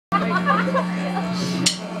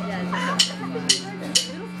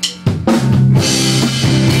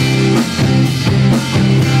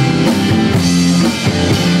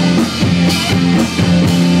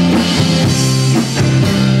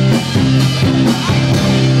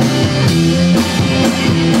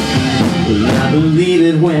I believe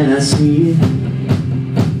it when I see it.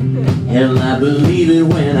 Hell, I believe it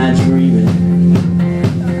when I dream it.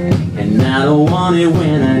 And I don't want it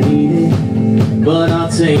when I need it, but I'll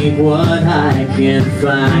take what I can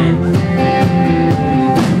find.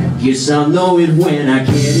 Guess I'll know it when I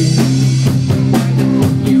get it.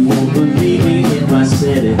 You won't believe me if I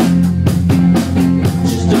said it.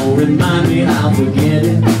 Just don't remind me, I'll forget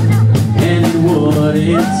it. And it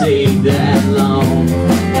wouldn't take that long.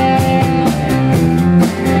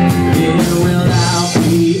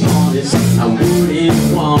 I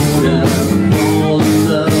wouldn't wanna fall in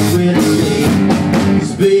love with me,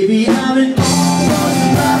 'cause baby, I'm an almost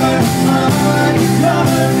lover,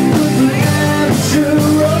 undercover, with an amateur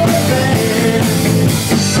romance.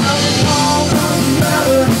 I'm an almost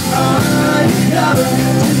lover, undercover,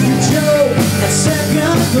 just a joke at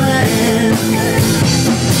second glance.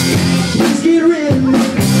 Please get rid of me,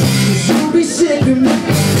 'cause you'll be sick of me.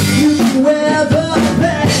 You can wear the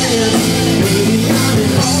pants. Baby, I'm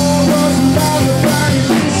an almost lover, but at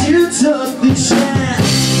least you took the chance.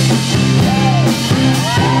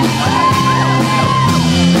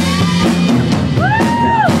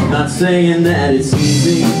 Not saying that it's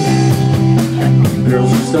easy.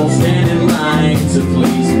 Girls just don't stand in line to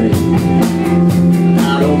please me.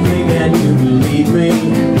 I don't think that you believe me,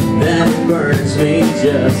 that it burns me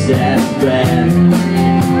just as bad.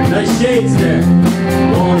 Nice shades there,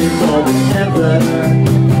 wanting for whatever,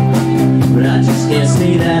 but I just can't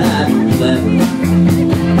say that I'd be clever.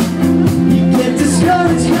 You get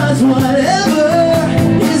discouraged 'cause whatever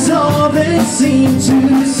is all they seem to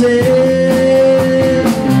say.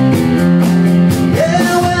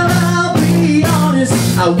 Yeah, well, I'll be honest,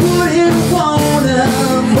 I wouldn't wanna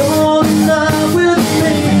fall in love with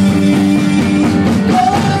me.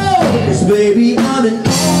 Oh, 'cause baby, I'm an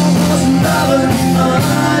almost lover,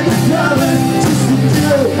 undercover, just a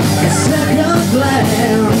joke at second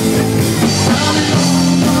glance. I'm an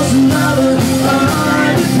almost lover,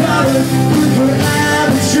 undercover, with an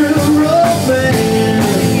amateur romance.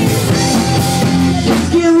 Just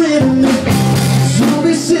get rid of me, 'cause you'll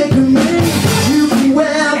be sick of me. You can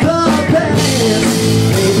wear the pants.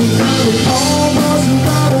 Baby, I'm an almost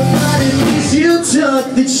lover, but at least you took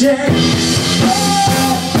the chance.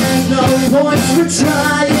 Oh, there's no point for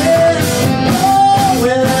trying. Oh,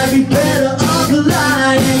 well, I'd be better off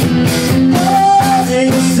lying. Oh, and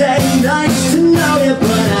you say nice to know you,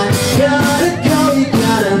 but I gotta go. You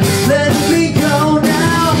gotta let me go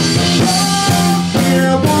now. Oh, and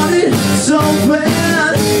I want it so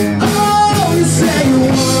bad. Oh, you say you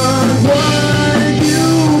want what you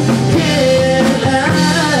can't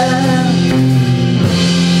have.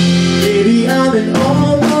 Baby, I'm an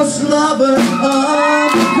almost lover,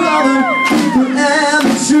 undercover, with an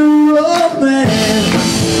amateur romance.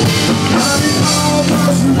 I'm an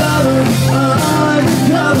almost lover,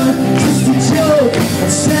 undercover, just a joke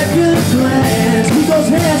at second glance. Keep those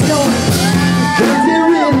hands going. Don't get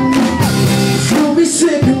rid of me, 'cause you'll be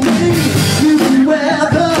sick of me. You can wear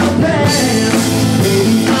the pants.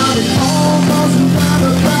 Baby, I'm an almost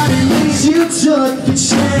lover, but at least you took the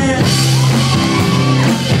chance.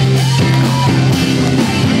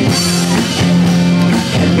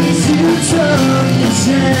 At least you took the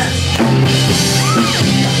chance.